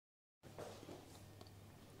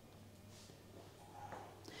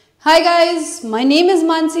Hi guys, my name is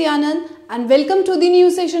Mansi Anand and welcome to the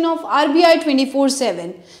new session of RBI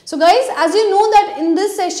 24/7. So guys, as you know that in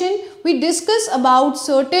this session we discuss about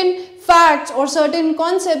certain facts or certain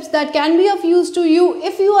concepts that can be of use to you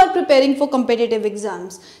if you are preparing for competitive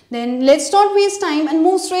exams. Then let's not waste time and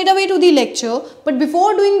move straight away to the lecture. But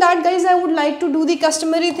before doing that guys, I would like to do the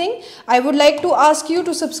customary thing. I would like to ask you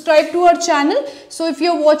to subscribe to our channel. So if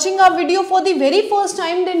you're watching our video for the very first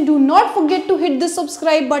time, then do not forget to hit the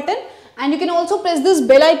subscribe button. And you can also press this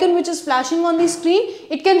bell icon which is flashing on the screen.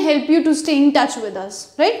 It can help you to stay in touch with us,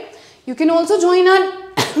 right? You can also join our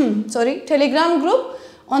Telegram group.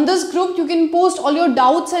 On this group, you can post all your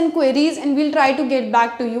doubts and queries and we'll try to get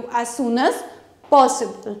back to you as soon as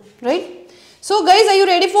possible, right? So guys, are you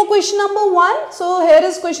ready for question number 1? So here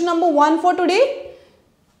is question number 1 for today.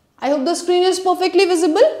 I hope the screen is perfectly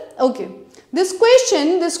visible. Okay. This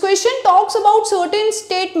question talks about certain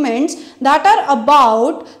statements that are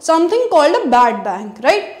about something called a bad bank,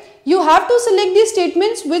 right? You have to select the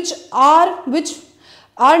statements which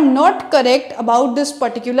are not correct about this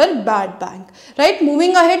particular bad bank, right?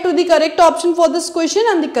 Moving ahead to the correct option for this question,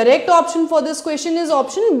 and the correct option for this question is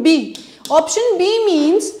option B. Option B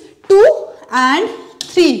means 2 and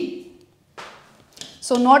 3.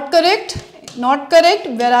 So not correct,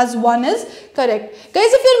 whereas 1 is correct.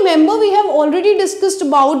 Guys, if you remember, we have already discussed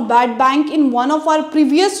about bad bank in one of our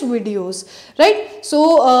previous videos, right? So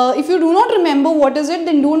if you do not remember what is it,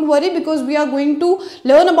 then don't worry, because we are going to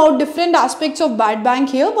learn about different aspects of bad bank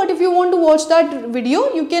here. But if you want to watch that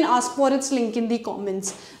video, you can ask for its link in the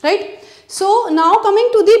comments, right? So now coming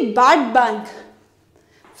to the bad bank.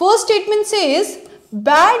 First statement says,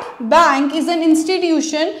 bad bank is an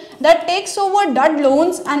institution that takes over dud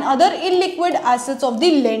loans and other illiquid assets of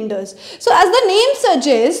the lenders. So as the name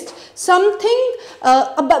suggests,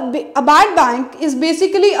 a bad bank is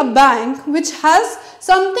basically a bank which has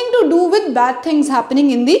something to do with bad things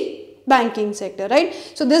happening in the banking sector, right?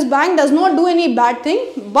 So this bank does not do any bad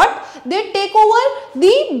thing, but they take over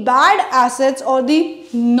the bad assets or the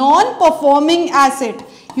non-performing asset.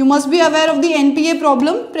 You must be aware of the NPA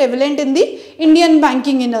problem prevalent in the Indian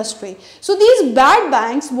banking industry. So these bad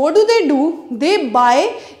banks, what do? They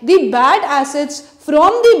buy the bad assets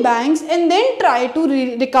from the banks and then try to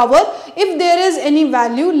recover if there is any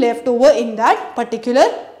value left over in that particular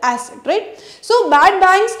asset, right? So bad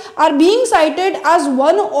banks are being cited as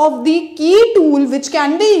one of the key tools which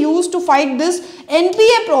can be used to fight this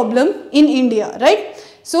NPA problem in India, right?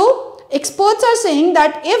 So experts are saying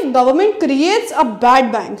that if government creates a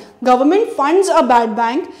bad bank, government funds a bad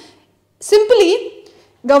bank, simply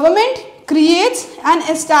government creates an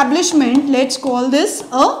establishment, let's call this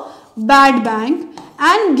a bad bank,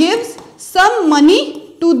 and gives some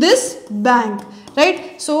money to this bank,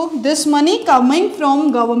 right? So this money coming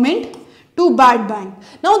from government to bad bank.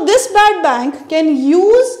 Now this bad bank can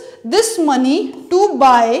use this money to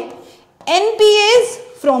buy NPAs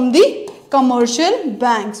from the commercial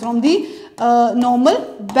banks, from the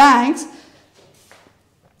normal banks.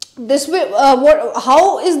 This way,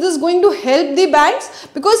 how is this going to help the banks?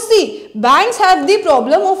 Because see, banks have the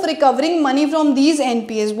problem of recovering money from these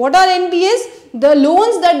NPAs. What are NPAs? The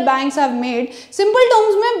loans that banks have made. Simple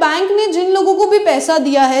terms में bank ने जिन लोगों को भी पैसा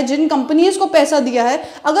दिया है, जिन companies को पैसा दिया है,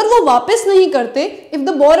 अगर वो वापस नहीं करते, if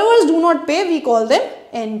the borrowers do not pay, we call them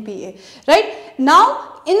NPA, right? Now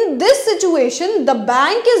in this situation, the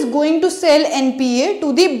bank is going to sell NPA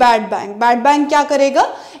to the bad bank. Bad bank क्या करेगा?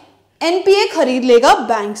 NPA खरीद लेगा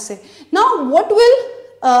बैंक से. Now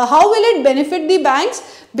how will it benefit the banks?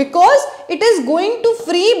 Because it is going to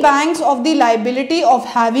free banks of the liability of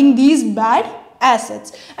having these bad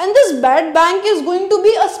assets. And this bad bank is going to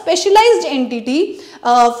be a specialized entity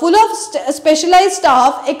full of specialized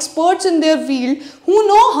staff, experts in their field who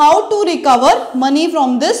know how to recover money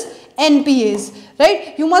from this NPAs,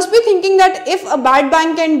 right? You must be thinking that if a bad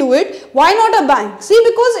bank can do it, why not a bank? See,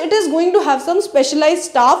 because it is going to have some specialized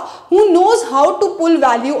staff who knows how to pull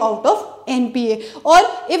value out of NPA. Or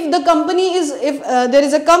if the company is, there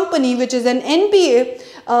is a company which is an NPA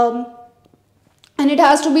and it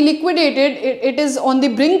has to be liquidated, it is on the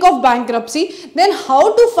brink of bankruptcy, then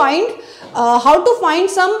how to find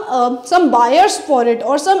some buyers for it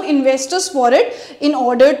or some investors for it in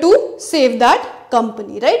order to save that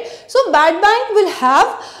company, right? So bad bank will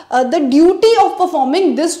have the duty of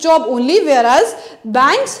performing this job only, whereas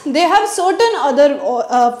banks, they have certain other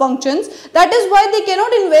functions. That is why they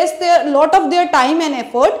cannot invest a lot of their time and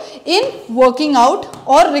effort in working out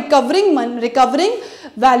or recovering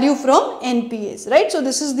value from NPAs, right? So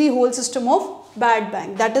this is the whole system of bad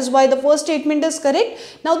bank. That is why the first statement is correct.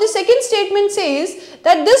 Now the second statement says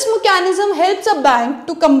that this mechanism helps a bank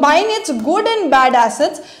to combine its good and bad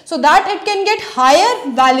assets so that it can get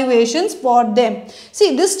higher valuations for them.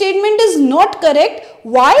 See, this statement is not correct.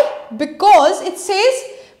 Why? Because it says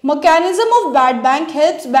mechanism of bad bank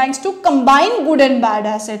helps banks to combine good and bad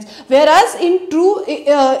assets, whereas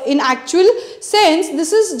in actual sense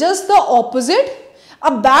this is just the opposite.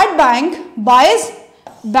 A bad bank buys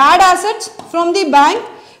bad assets from the bank,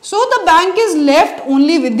 so the bank is left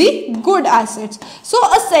only with the good assets. So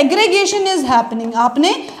a segregation is happening.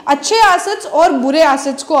 आपने अच्छे assets और बुरे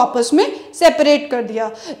assets को आपस में separate कर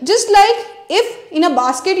दिया. Just like if in a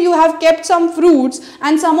basket you have kept some fruits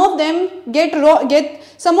and some of them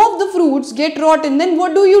some of the fruits get rotten, then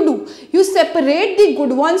what do? You separate the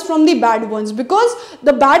good ones from the bad ones, because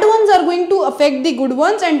the bad ones are going to affect the good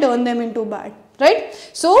ones and turn them into bad, right?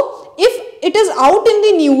 So if it is out in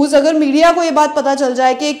the news, अगर media को ये बात पता चल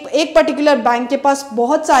जाए कि एक particular bank के पास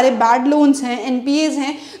बहुत सारे बैड लोन्स हैं, एनपीएस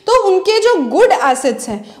हैं, तो उनके जो गुड एसेट्स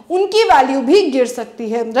हैं उनकी वैल्यू भी गिर सकती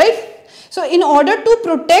है, right? So in order to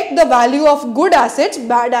protect the value of good assets,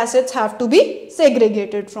 bad assets have to be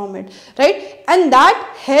segregated from it, right? And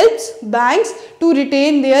that helps banks to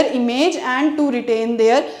retain their image and to retain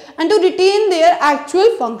their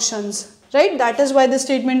actual functions, right? That is why this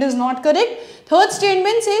statement is not correct. Third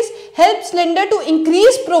statement says helps lender to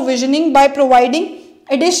increase provisioning by providing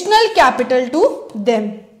additional capital to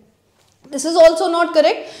them. This is also not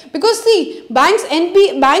correct, because see,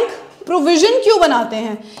 bank provision क्यों बनाते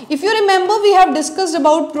हैं? If you remember, we have discussed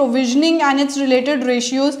about provisioning and its related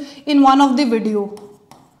ratios in one of the video.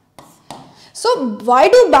 So why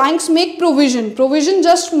do banks make provision? Provision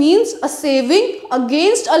just means a saving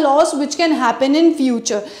against a loss which can happen in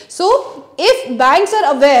future. So if banks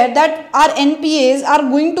are aware that our NPAs are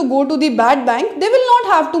going to go to the bad bank, they will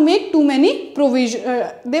not have to make too many provision.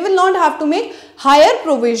 They will not have to make higher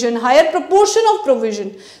provision, higher proportion of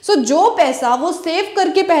provision. So जो पैसा वो save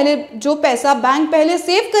करके पहले, जो पैसा bank पहले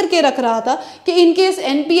save करके रख रहा था कि in case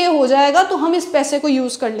NPA हो जाएगा तो हम इस पैसे को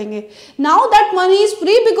यूज कर लेंगे. Now that money is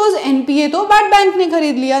free because NPA तो bad bank ने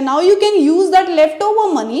खरीद लिया. Now you can use that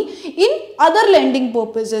leftover money in other lending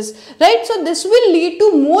purposes, right? So this will lead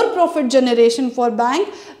to more profit generation for bank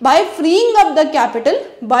by freeing up the capital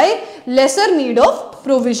by lesser need of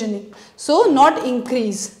provisioning. So not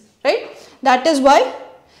increase, right? That is why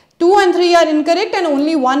 2 and 3 are incorrect and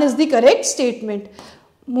only 1 is the correct statement.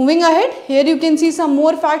 Moving ahead, here you can see some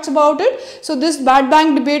more facts about it. So this bad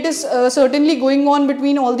bank debate is certainly going on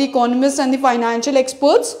between all the economists and the financial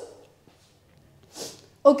experts.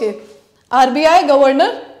 Okay, RBI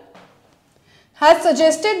governor has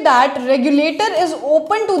suggested that regulator is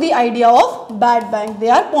open to the idea of bad bank. They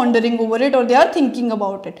are pondering over it, or they are thinking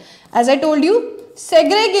about it. As I told you,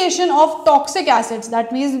 segregation of toxic assets,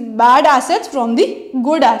 that means bad assets from the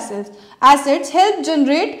good assets help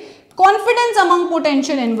generate confidence among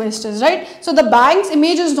potential investors, right? So the bank's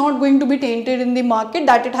image is not going to be tainted in the market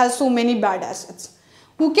that it has so many bad assets,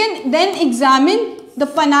 who can then examine the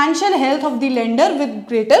financial health of the lender with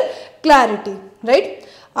greater clarity, right?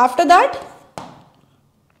 After that,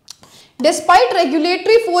 despite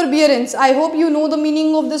regulatory forbearance, I hope you know the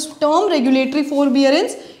meaning of this term, regulatory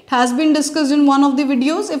forbearance. Has been discussed in one of the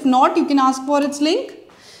videos. If not, you can ask for its link.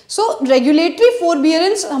 So regulatory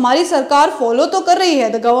forbearance हमारी सरकार follow तो कर रही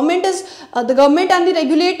है. The government and the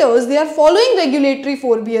regulators, they are following regulatory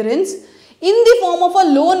forbearance in the form of a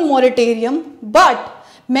loan moratorium, but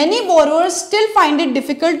many borrowers still find it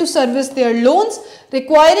difficult to service their loans,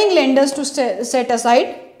 requiring lenders to set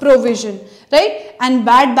aside provision, right? And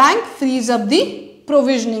bad bank frees up the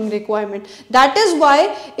provisioning requirement. That is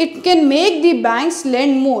why it can make the banks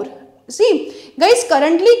lend more. See, guys,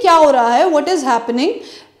 currently क्या हो रहा है? What is happening?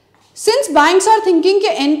 Since banks are thinking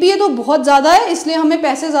कि NPA तो बहुत ज़्यादा है, इसलिए हमें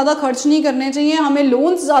पैसे ज़्यादा खर्च नहीं करने चाहिए, हमें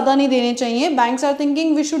loans ज़्यादा नहीं देने चाहिए. Banks are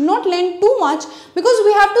thinking we should not lend too much because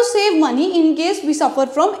we have to save money in case we suffer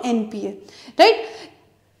from NPA, right?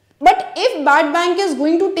 But if bad bank is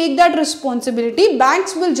going to take that responsibility,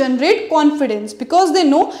 banks will generate confidence because they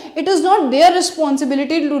know it is not their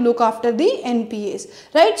responsibility to look after the NPAs,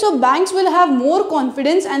 right? So banks will have more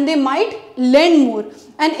confidence and they might lend more.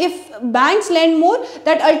 And if banks lend more,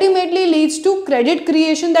 that ultimately leads to credit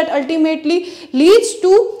creation, that ultimately leads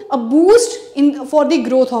to a boost for the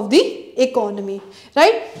growth of the economy,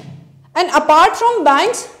 right? And apart from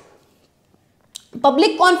banks,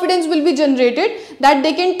 public confidence will be generated that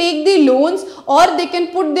they can take the loans or they can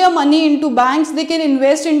put their money into banks, they can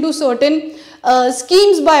invest into certain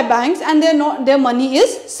schemes by banks, and their money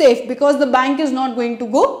is safe because the bank is not going to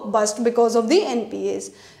go bust because of the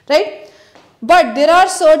NPAs, right? But there are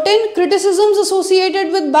certain criticisms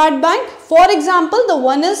associated with bad bank. For example, the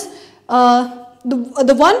one is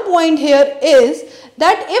the one point here is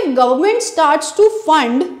that if government starts to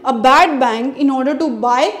fund a bad bank in order to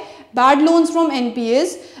buy bad loans from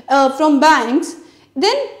NPAs from banks,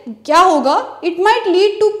 then क्या होगा? It might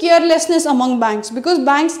lead to carelessness among banks because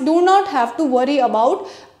banks do not have to worry about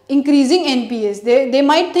increasing NPAs. They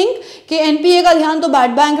might think कि NPA का ध्यान तो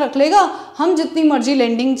bad bank रख लेगा, हम जितनी मर्जी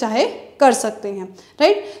lending चाहे कर सकते हैं,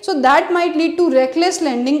 right? So that might lead to reckless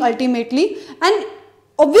lending ultimately, and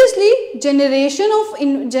obviously generation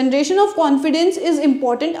of confidence is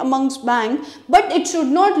important amongst bank, but it should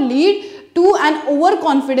not lead to an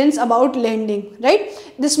overconfidence about lending, right?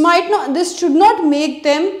 This should not make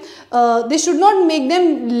them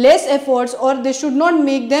less efforts, or they should not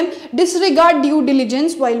make them disregard due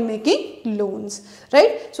diligence while making loans,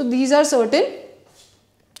 right? So these are certain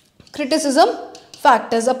criticism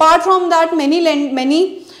factors. Apart from that, many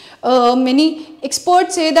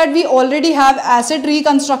experts say that we already have asset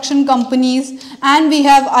reconstruction companies, and we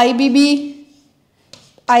have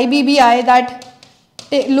IBBI that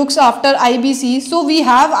looks after IBC. So we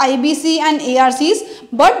have IBC and ARCs,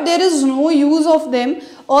 but there is no use of them,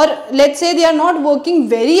 or let's say they are not working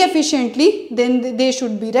very efficiently, then they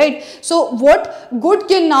should be, right? So what good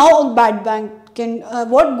can now a bad bank can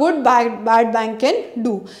what good bad bank can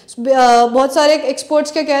do? बहुत सारे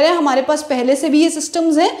experts क्या कह रहे हैं, हमारे पास पहले से भी ये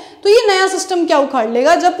systems हैं, तो ये नया system क्या उखाड़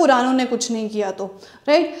लेगा जब पुरानों ने कुछ नहीं किया तो,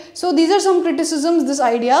 right? So these are some criticisms this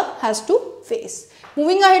idea has to face.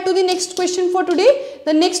 Moving ahead to the next question for today.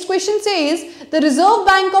 The next question says, the Reserve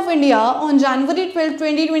Bank of India on January 12,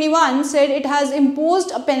 2021 said it has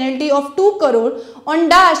imposed a penalty of 2 crore on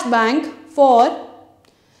Dash Bank for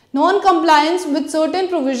non-compliance with certain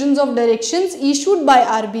provisions of directions issued by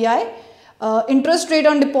RBI, interest rate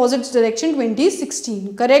on deposits direction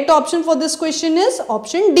 2016. Correct option for this question is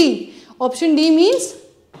option D. Option D means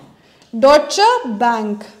Deutsche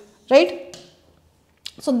Bank, right?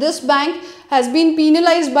 So this bank has been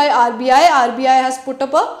penalized by RBI. RBI has put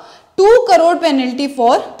up a 2 crore penalty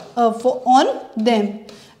on them.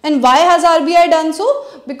 And why has RBI done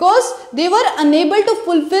so? Because they were unable to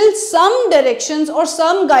fulfill some directions or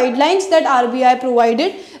some guidelines that RBI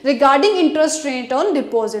provided regarding interest rate on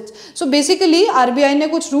deposits. So basically RBI ने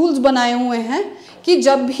कुछ rules बनाए हुए हैं कि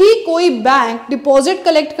जब भी कोई bank deposit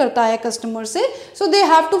collect करता है customer से, so they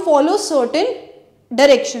have to follow certain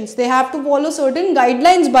directions, they have to follow certain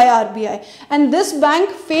guidelines by RBI, and this bank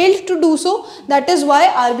failed to do so. That is why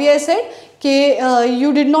RBI said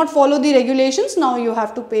you did not follow the regulations, now you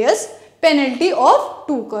have to pay us penalty of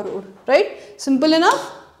 2 crore, right? Simple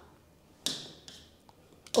enough.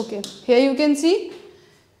 Okay, here you can see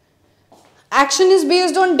action is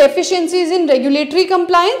based on deficiencies in regulatory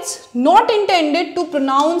compliance, not intended to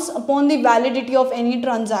pronounce upon the validity of any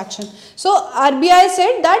transaction. So RBI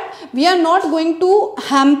said that we are not going to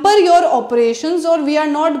hamper your operations, or we are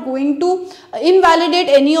not going to invalidate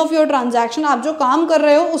any of your transaction. आप जो काम कर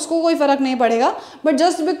रहे हो उसको कोई फर्क नहीं पड़ेगा, but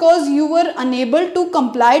just because you were unable to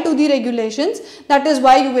comply to the regulations, that is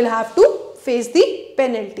why you will have to face the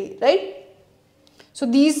penalty, right? So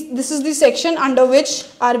this is the section under which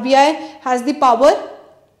RBI has the power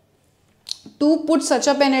to put such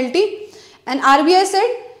a penalty, and RBI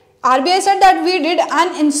said that we did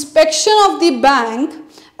an inspection of the bank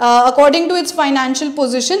according to its financial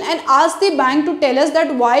position and asked the bank to tell us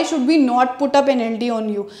that why should we not put a penalty on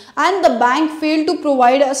you, and the bank failed to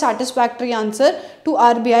provide a satisfactory answer to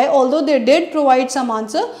RBI, although they did provide some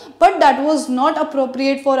answer, but that was not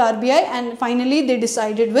appropriate for RBI, and finally they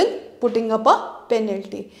decided with putting up a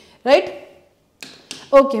penalty, right?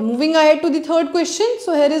 Okay, moving ahead to the third question.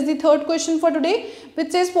 So here is the third question for today,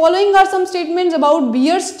 which says following are some statements about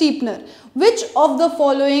beer steepener. Which of the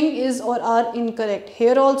following is or are incorrect?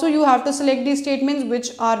 Here also you have to select the statements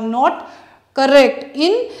which are not correct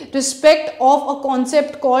in respect of a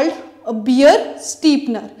concept called a beer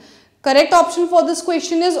steepener. Correct option for this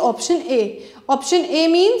question is option A. Option A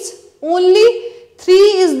means only 3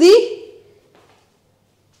 is the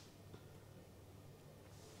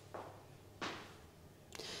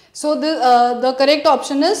So the correct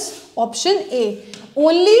option is option A.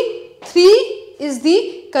 Only 3 is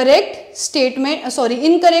the correct statement,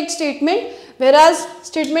 incorrect statement, whereas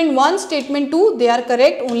statement 1, statement 2, they are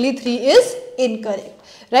correct, only 3 is incorrect,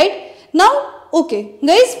 right? Now okay,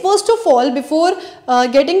 guys, first of all, before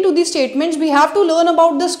getting to the statements, we have to learn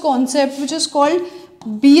about this concept which is called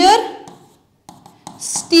bear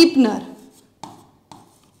steepener.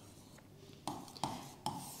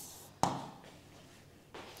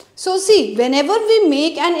 So see, whenever we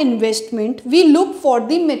make an investment, we look for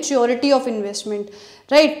the maturity of investment,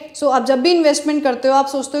 right? So आप जब भी investment करते हो, आप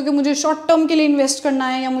सोचते हो कि मुझे short term के लिए invest करना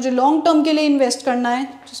है या मुझे long term के लिए invest करना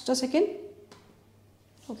है. Just a second.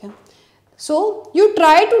 Okay. So you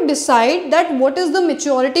try to decide that what is the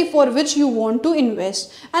maturity for which you want to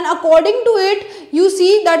invest, and according to it you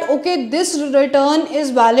see that okay, this return is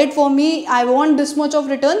valid for me, I want this much of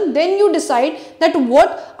return. Then you decide that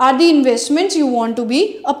what are the investments you want to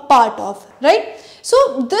be a part of, right?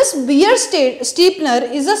 So this bear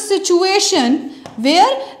steepener is a situation where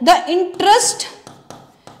the interest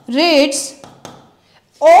rates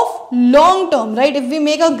of long term, right? If we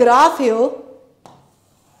make a graph here,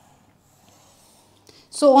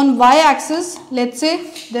 so on y-axis, let's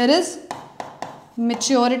say there is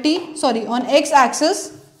maturity, sorry, on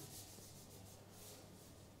x-axis,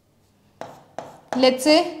 let's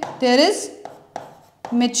say there is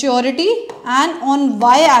maturity, and on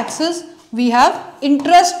y-axis we have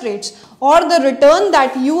interest rates or the return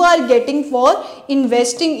that you are getting for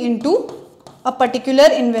investing into a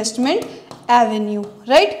particular investment avenue,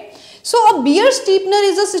 right? So a bear steepener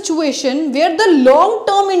is a situation where the long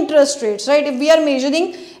term interest rates, right? If we are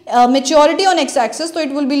measuring maturity on x-axis, so it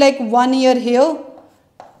will be like 1 year here,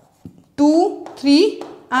 2, 3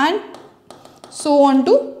 and so on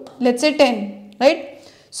to let's say 10, right?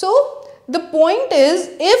 So the point is,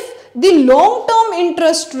 if the long term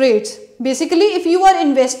interest rates, basically if you are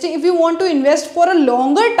investing, if you want to invest for a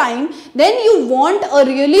longer time, then you want a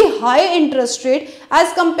really high interest rate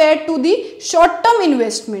as compared to the short term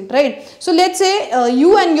investment, right? So let's say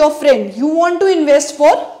you and your friend, you want to invest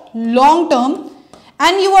for long term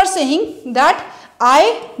and you are saying that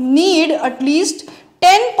I need at least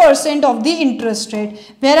 10% of the interest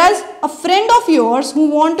rate, whereas a friend of yours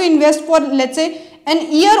who want to invest for let's say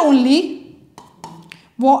an year only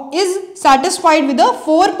is satisfied with a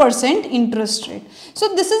 4% interest rate.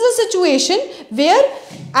 So this is a situation where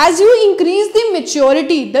as you increase the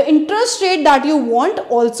maturity, the interest rate that you want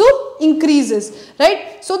also increases,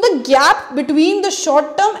 right? So the gap between the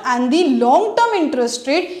short term and the long term interest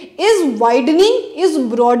rate is widening, is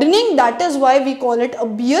broadening. That is why we call it a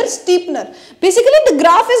bear steepener. Basically the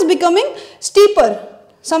graph is becoming steeper,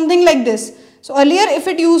 something like this. So earlier if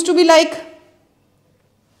it used to be like,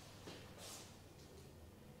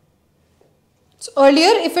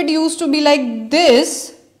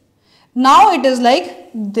 this, now it is like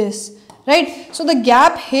this, right? So the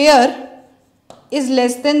gap here is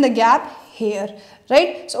less than the gap here,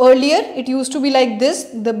 right? So earlier it used to be like this,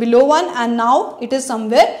 the below one, and now it is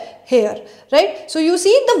somewhere here, right? So you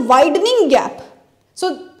see the widening gap.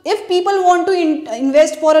 So if people want to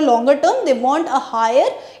invest for a longer term, they want a higher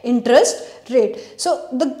interest rate. So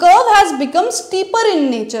the curve has become steeper in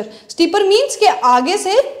nature. Steeper means कि आगे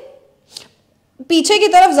से पीछे की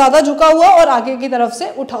तरफ ज़्यादा झुका हुआ और आगे की तरफ से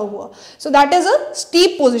उठा हुआ. So that is a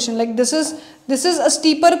steep position. Like this is a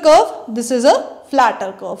steeper curve. This is a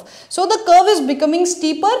flatter curve. So the curve is becoming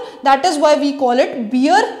steeper. That is why we call it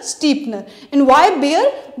bear steepener. And why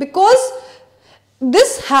bear? Because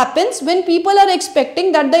this happens when people are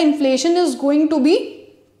expecting that the inflation is going to be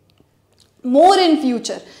more in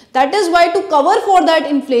future. That is why to cover for that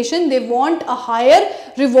inflation, they want a higher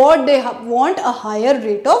reward, they want a higher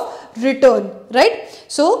rate of return, right?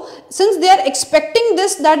 So since they are expecting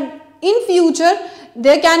this, that in future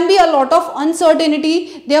there can be a lot of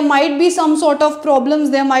uncertainty, there might be some sort of problems,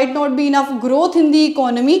 there might not be enough growth in the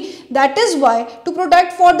economy. That is why to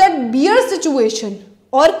protect for that bear situation,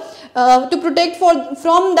 or to protect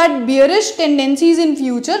from that bearish tendencies in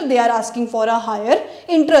future, they are asking for a higher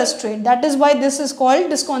interest rate. That is why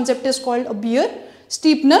this concept is called a bear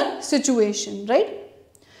steepener situation, right?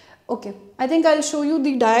 Okay, I think I'll show you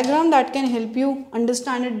the diagram that can help you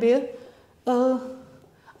understand it better.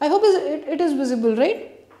 I hope it is visible,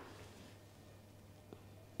 right?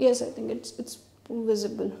 Yes, I think it's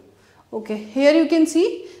visible. Okay, here you can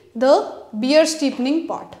see the bear steepening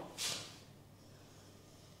part.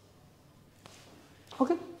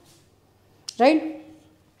 Okay, right?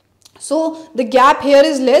 So the gap here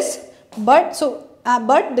is less, but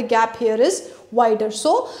the gap here is wider.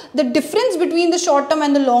 So the difference between the short term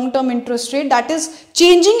and the long term interest rate, that is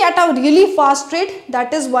changing at a really fast rate.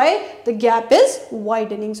 That is why the gap is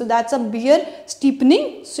widening. So that's a bear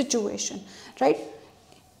steepening situation, right?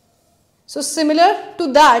 So similar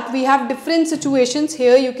to that, we have different situations.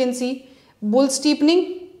 Here you can see bull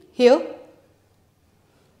steepening here.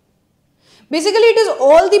 Basically, it is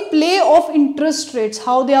all the play of interest rates,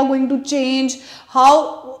 how they are going to change,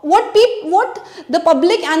 what the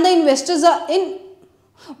public and the investors are in,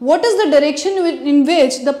 what is the direction in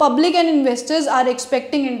which the public and investors are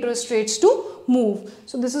expecting interest rates to move.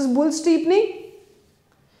 So this is bull steepening.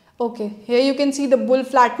 Okay, here you can see the bull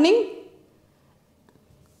flattening.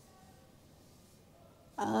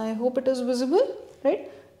 I hope it is visible,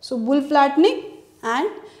 right? So bull flattening, and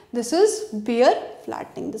this is bear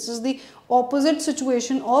flattening. This is the opposite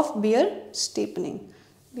situation of bear steepening.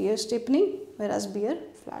 Bear steepening, whereas bear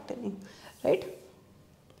flattening, right?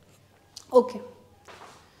 Okay.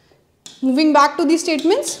 Moving back to the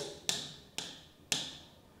statements.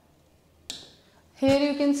 Here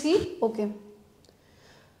you can see, okay.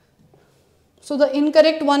 So the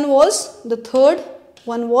incorrect one was, the third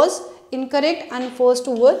one was incorrect and first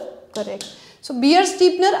two were correct. So bear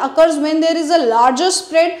steepener occurs when there is a larger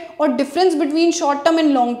spread or difference between short term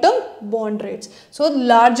and long term bond rates. So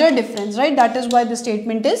larger difference, right? That is why the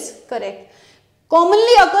statement is correct.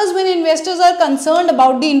 Commonly occurs when investors are concerned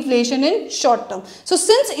about the inflation in short term. So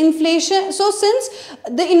since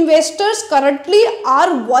the investors currently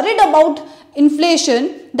are worried about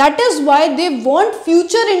inflation, that is why they want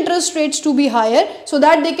future interest rates to be higher, so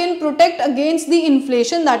that they can protect against the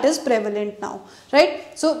inflation that is prevalent now, right?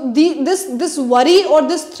 So this worry or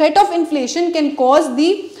this threat of inflation can cause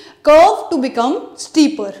the curve to become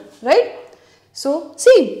steeper, right? So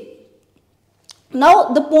see, now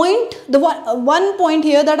the one point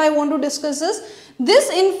here that I want to discuss is, this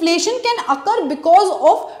inflation can occur because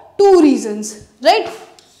of two reasons, right?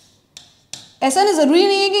 ऐसा नहीं जरूरी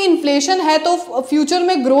नहीं है कि inflation है तो future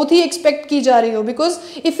में growth ही expect की जा रही हो, because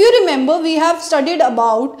if you remember we have studied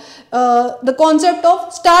about the concept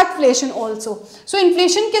of stagflation also. So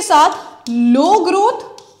inflation के साथ लो ग्रोथ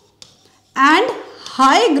एंड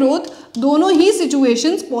हाई ग्रोथ दोनों ही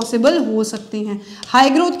सिचुएशंस पॉसिबल हो सकती हैं. हाई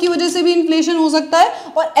ग्रोथ की वजह से भी इन्फ्लेशन हो सकता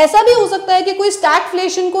है, और ऐसा भी हो सकता है कि कोई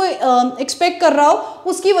स्टैगफ्लेशन को एक्सपेक्ट कर रहा हो,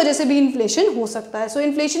 उसकी वजह से भी इन्फ्लेशन हो सकता है. सो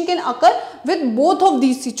inflation can occur with both of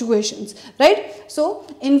these situations, right? So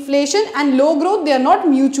inflation and low growth, they are not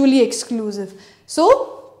mutually exclusive.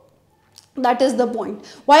 So that is the point.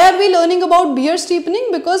 Why are we learning about bear steepening?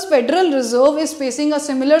 Because Federal Reserve is facing a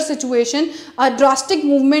similar situation, a drastic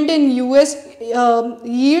movement in US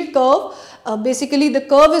yield curve. Basically the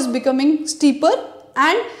curve is becoming steeper,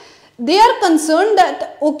 and they are concerned that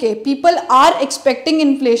okay, people are expecting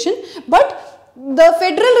inflation, but the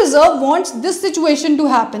Federal Reserve wants this situation to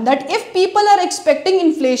happen, that if people are expecting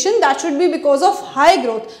inflation, that should be because of high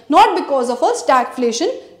growth, not because of a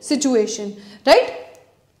stagflation situation, right?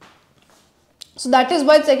 So that is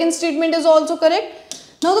why the second statement is also correct.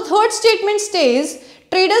 Now the third statement says,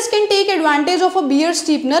 traders can take advantage of a bear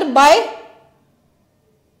steepener by,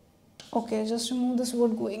 okay, just remove this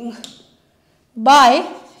word going, by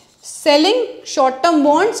selling short term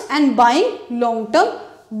bonds and buying long term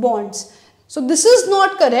bonds. So this is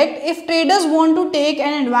not correct. If traders want to take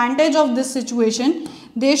an advantage of this situation,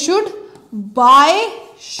 they should buy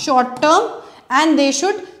short term and they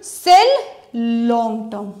should sell long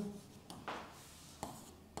term.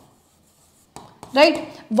 Right?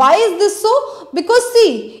 Why is this so? Because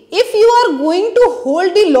see, if you are going to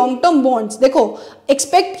hold the long term bonds, देखो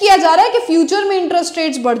expect किया जा रहा है कि future में interest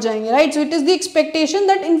rates बढ़ जाएंगे, right? So it is the expectation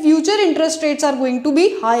that in future interest rates are going to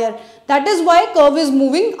be higher. That is why curve is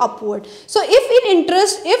moving upward. So if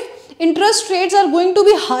interest rates are going to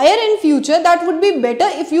be higher in future, that would be better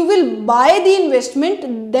if you will buy the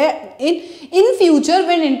investment there in future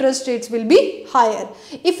when interest rates will be higher.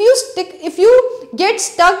 If you get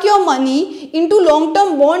stuck your money into long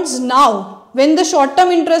term bonds now, when the short term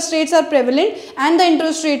interest rates are prevalent and the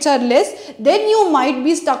interest rates are less, then you might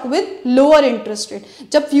be stuck with lower interest rate.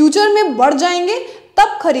 जब future में बढ़ जाएंगे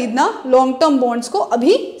तब खरीदना long term bonds को,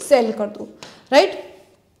 अभी sell कर दो, right?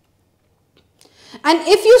 And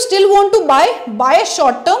if you still want to buy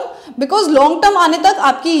short term, because long term आने तक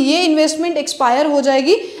आपकी ये investment expire हो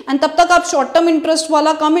जाएगी and तब तक आप short term interest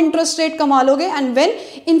वाला कम interest rate कमा लोगे, and when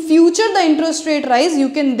in future the interest rate rise, you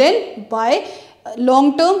can then buy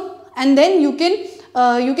long term, and then you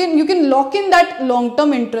can lock in that long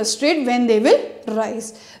term interest rate when they will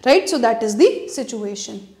rise, right? So that is the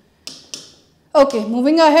situation. Okay,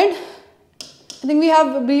 moving ahead. I think we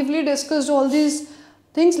have briefly discussed all these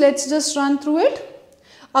things. Let's just run through it.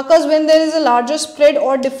 Occurs when there is a larger spread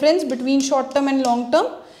or difference between short term and long term,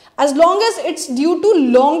 as long as it's due to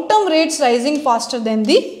long term rates rising faster than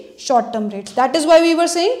the short term rates. That is why we were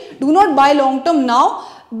saying do not buy long term now,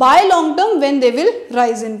 buy long term when they will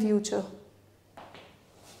rise in future.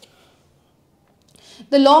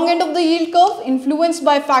 The long end of the yield curve influenced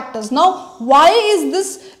by factors. Now, why is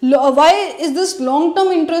this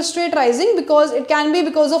long-term interest rate rising? Because it can be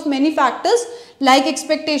because of many factors like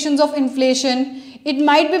expectations of inflation. It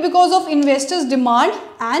might be because of investors' demand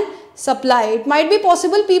and supply. It might be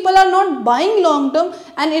possible people are not buying long-term,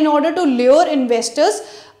 and in order to lure investors,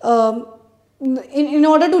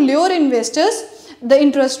 the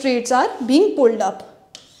interest rates are being pulled up.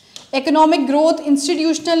 Economic growth,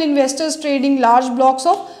 institutional investors trading large blocks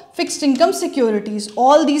of fixed income securities.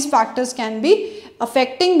 All these factors can be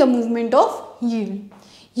affecting the movement of yield.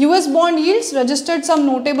 US bond yields registered some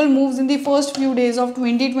notable moves in the first few days of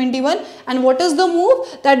 2021. And what is the move?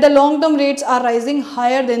 That the long-term rates are rising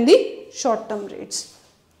higher than the short-term rates.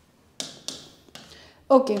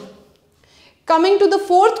 Okay. Coming to the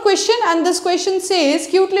fourth question, and this question says,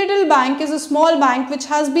 Cute Little Bank is a small bank which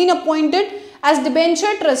has been appointed as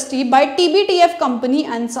debenture trustee by TBTF Company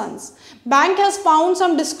and Sons. Bank has found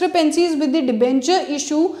some discrepancies with the debenture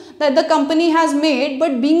issue that the company has made,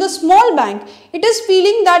 but being a small bank, it is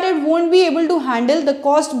feeling that it won't be able to handle the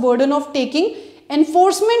cost burden of taking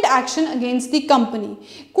enforcement action against the company.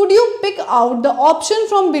 Could you pick out the option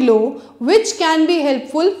from below which can be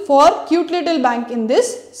helpful for Cute Little Bank in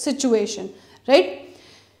this situation, right?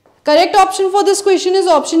 Correct option for this question is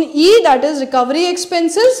option E, that is recovery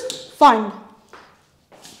expenses fund.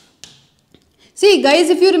 See guys,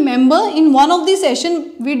 if you remember, in one of the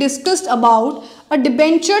session we discussed about a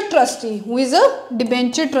debenture trustee. Who is a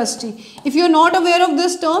debenture trustee? If you are not aware of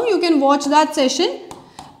this term, you can watch that session.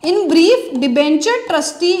 In brief, debenture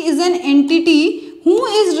trustee is an entity who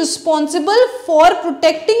is responsible for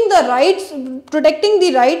protecting the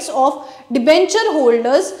rights of debenture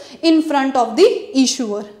holders in front of the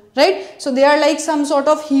issuer, right? So they are like some sort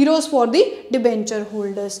of heroes for the debenture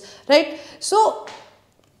holders, right? So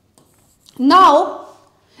now,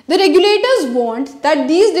 the regulators want that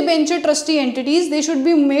these debenture trustee entities, they should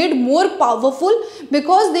be made more powerful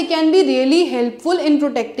because they can be really helpful in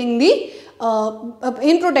protecting the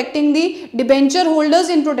debenture holders,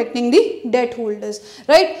 in protecting the debt holders,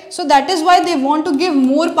 right? So that is why they want to give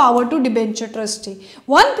more power to debenture trustee.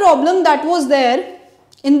 One problem that was there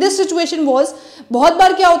in this situation was, बहुत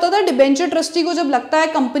बार क्या होता था, debenture trustee को जब लगता है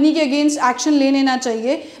company के against action ले लेना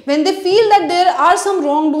चाहिए, when they feel that there are some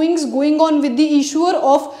wrongdoings going on with the issuer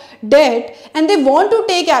of debt and they want to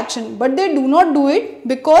take action, but they do not do it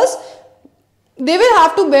because they will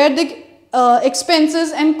have to bear the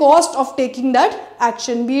expenses and cost of taking that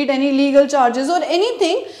action, be it any legal charges or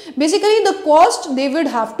anything. Basically the cost they would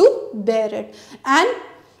have to bear it, and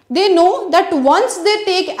they know that once they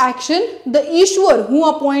take action, the issuer who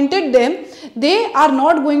appointed them, they are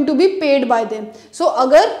not going to be paid by them. So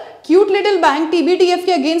अगर Cute Little Bank TBTF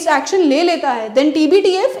के against action ले लेता है, then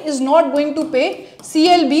TBTF is not going to pay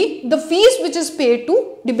CLB the fees which is paid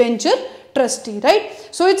to debenture trustee, right?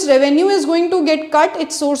 So its revenue is going to get cut,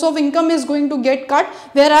 its source of income is going to get cut,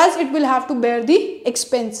 whereas it will have to bear the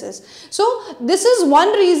expenses. So this is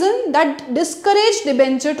one reason that discouraged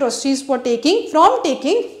debenture trustees from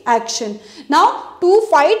taking action. Now to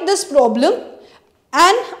fight this problem,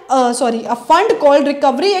 a fund called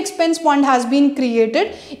Recovery Expense Fund has been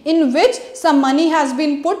created, in which some money has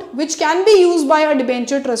been put which can be used by a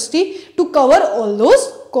debenture trustee to cover all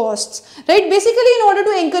those costs, right? Basically in order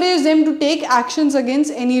to encourage them to take actions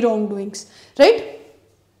against any wrongdoings, right?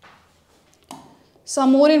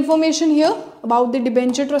 Some more information here about the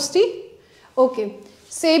debenture trustee. Okay,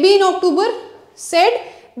 SEBI in October said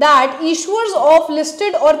that issuers of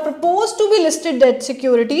listed or proposed to be listed debt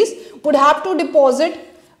securities would have to deposit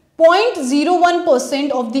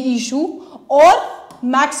 0.01% of the issue or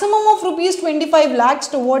maximum of rupees 25 lakhs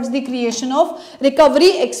towards the creation of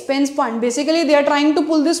recovery expense fund. Basically they are trying to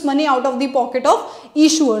pull this money out of the pocket of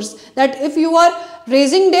issuers, that if you are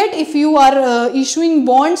raising debt, if you are issuing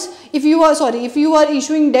bonds, if you are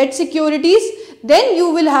issuing debt securities, then you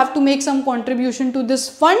will have to make some contribution to this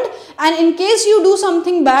fund, and in case you do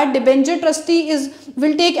something bad, debenture trustee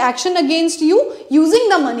will take action against you using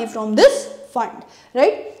the money from this fund,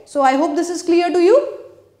 right? So I hope this is clear to you.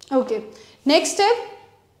 Okay, next step,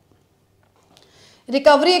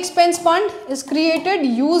 recovery expense fund is created,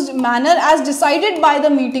 used, manner as decided by the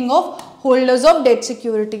meeting of holders of debt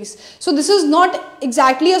securities. So this is not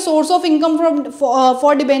exactly a source of income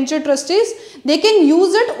for debenture trustees. They can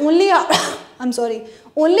use it only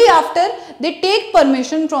only after they take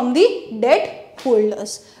permission from the debt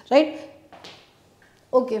holders, right?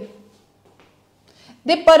 Okay.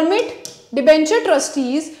 They permit debenture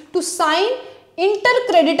trustees to sign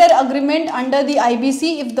inter-creditor agreement under the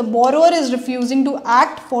IBC if the borrower is refusing to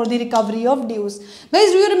act for the recovery of dues.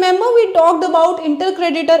 Guys, do you remember we talked about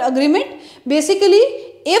inter-creditor agreement? Basically,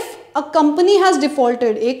 if a company has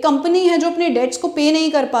defaulted, एक company है जो अपने dates को पे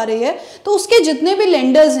नहीं कर पा रही है, तो उसके जितने भी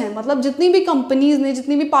लेंडर्स हैं, मतलब जितनी भी कंपनीज ने,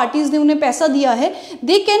 जितनी भी पार्टीज ने उन्हें पैसा दिया है,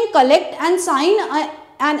 they can collect and sign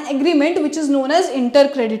an agreement which is known as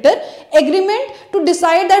inter-creditor agreement to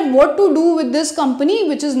decide that what to do with this company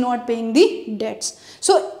which is not paying the debts.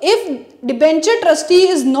 So if debenture trustee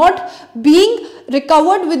is not being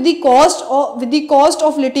recovered with the cost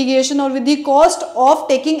of litigation or with the cost of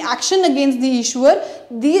taking action against the issuer,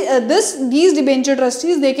 these debenture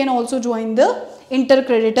trustees, they can also join the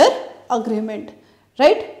inter-creditor agreement,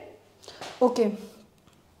 right? Okay.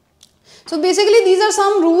 So basically these are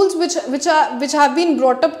some rules which have been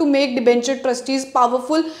brought up to make debenture trustees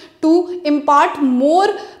powerful, to impart more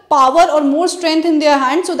power or more strength in their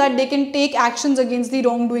hands so that they can take actions against the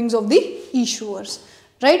wrongdoings of the issuers,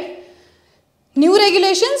 right? New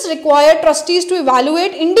regulations require trustees to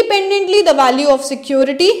evaluate independently the value of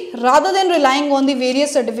security rather than relying on the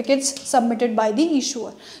various certificates submitted by the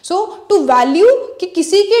issuer. So to value कि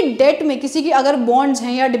किसी के debt में, किसी की अगर bonds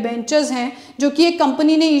हैं या debentures हैं जो कि एक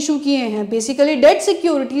company ने issue किए हैं, basically debt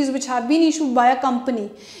securities which have been issued by a company,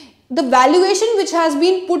 the valuation which has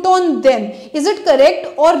been put on them, is it correct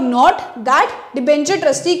or not, that debenture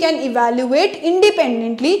trustee can evaluate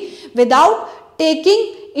independently without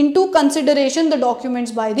taking into consideration the documents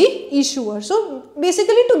by the issuer. So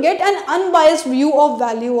basically to get an unbiased view of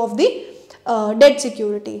value of the debt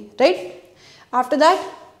security, right? After that,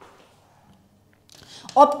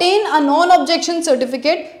 obtain a non-objection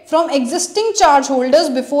certificate from existing charge holders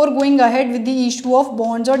before going ahead with the issue of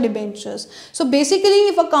bonds or debentures. So basically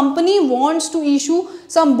if a company wants to issue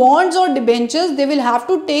some bonds or debentures, they will have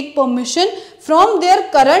to take permission from their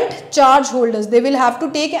current charge holders. They will have to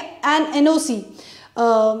take an NOC.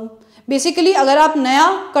 Basically अगर आप नया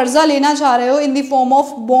कर्जा लेना चाह रहे हो in the form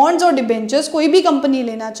of bonds और debentures, कोई भी कंपनी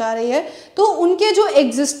लेना चाह रही है, तो उनके जो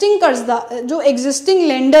एग्जिस्टिंग कर्जदा, जो एग्जिस्टिंग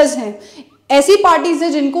लेंडर्स हैं, ऐसी पार्टीज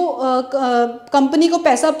हैं जिनको कंपनी को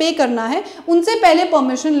पैसा पे करना है, उनसे पहले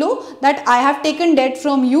permission low that I have taken date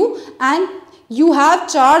from you and you have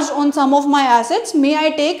charged on some of my assets, may I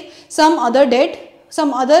take some other debt,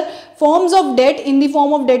 some other forms of debt in the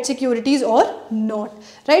form of debt securities or not,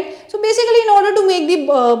 right? So basically in order to make the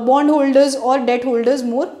bond holders or debt holders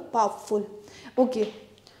more powerful. Okay.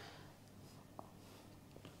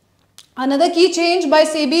 Another key change by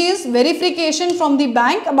SEBI is verification from the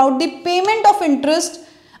bank about the payment of interest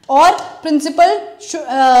or principal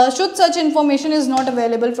should such information is not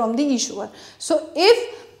available from the issuer. So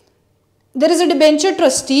if there is a debenture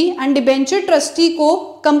trustee and debenture trustee को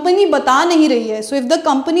company बता नहीं रही है, so if the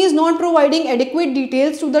company is not providing adequate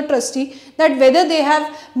details to the trustee that whether they have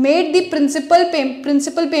made the principal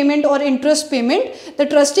payment or interest payment, the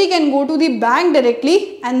trustee can go to the bank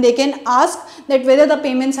directly and they can ask that whether the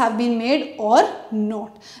payments have been made or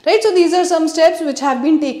not, right? So these are some steps which have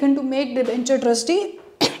been taken to make debenture trustee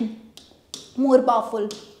more powerful.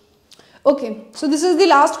 Okay, so this is the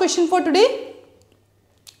last question for today.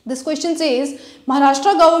 This question says,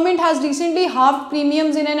 Maharashtra government has recently halved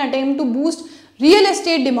premiums in an attempt to boost real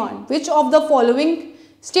estate demand. Which of the following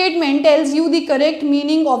statement tells you the correct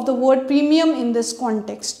meaning of the word premium in this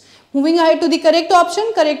context? Moving ahead to the correct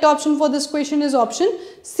option for this question is option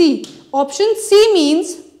C. Option C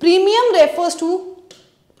means premium refers to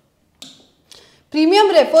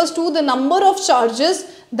the number of charges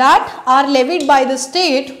that are levied by the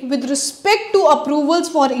state with respect to approvals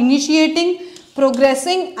for initiating,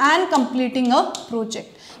 progressing and completing a project.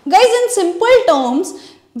 Guys, in simple terms,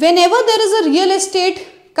 whenever there is a real estate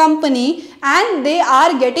company and they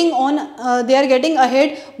are getting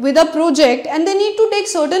ahead with a project and they need to take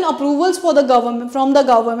certain approvals from the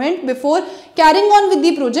government before carrying on with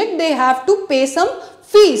the project, they have to pay some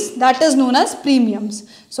fees that is known as premiums.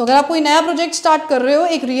 So अगर आप कोई नया project start कर रहे हो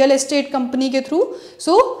एक real estate company के through,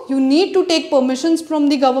 so you need to take permissions from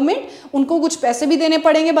the government. उनको कुछ पैसे भी देने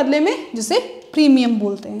पड़ेंगे बदले में, जिसे premium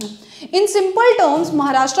बोलते हैं. In simple terms,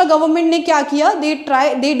 Maharashtra government ने क्या किया?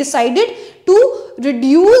 They decided to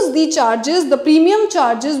reduce the charges, the premium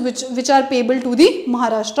charges which are payable to the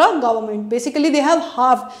Maharashtra government. Basically, they have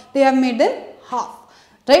made them half,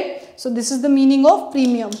 right? So this is the meaning of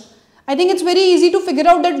premium. I think it's very easy to figure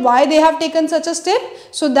out that why they have taken such a step,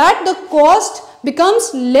 so that the cost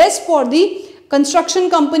becomes less for the construction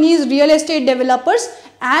companies, real estate developers,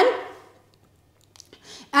 and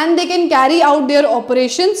they can carry out their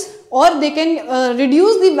operations, or they can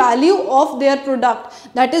reduce the value of their product,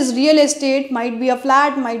 that is real estate, might be a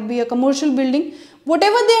flat, might be a commercial building,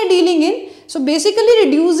 whatever they are dealing in, So basically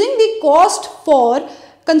reducing the cost for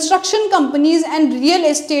construction companies and real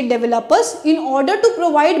estate developers in order to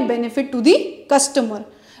provide benefit to the customer,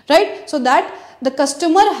 right? So that the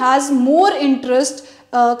customer has more interest,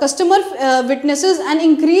 customer witnesses an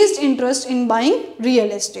increased interest in buying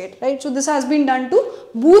real estate, right? So this has been done to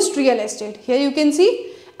boost real estate. Here you can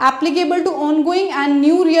see applicable to ongoing and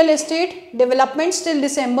new real estate developments till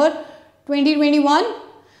December 2021.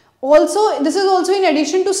 Also, this is also in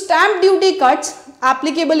addition to stamp duty cuts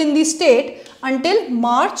applicable in the state until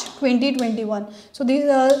March 2021. So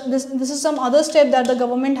this is some other step that the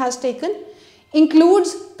government has taken.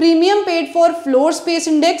 Includes premium paid for floor space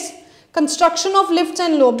index, construction of lifts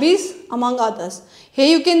and lobbies, among others.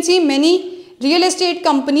 Here you can see many real estate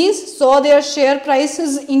companies saw their share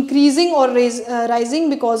prices increasing or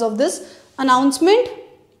rising because of this announcement.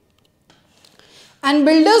 And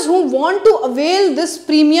builders who want to avail this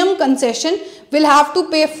premium concession will have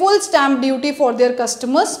to pay full stamp duty for their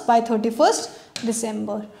customers by 31st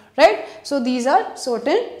December. Right? So these are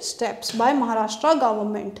certain steps by Maharashtra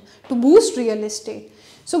government to boost real estate.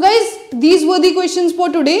 So guys, these were the questions for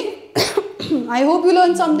today. I hope you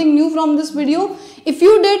learned something new from this video. If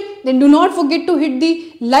you did, then do not forget to hit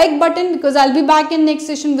the like button, because I'll be back in next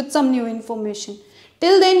session with some new information.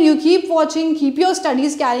 Till then, you keep watching, keep your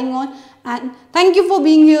studies carrying on, and thank you for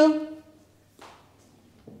being here.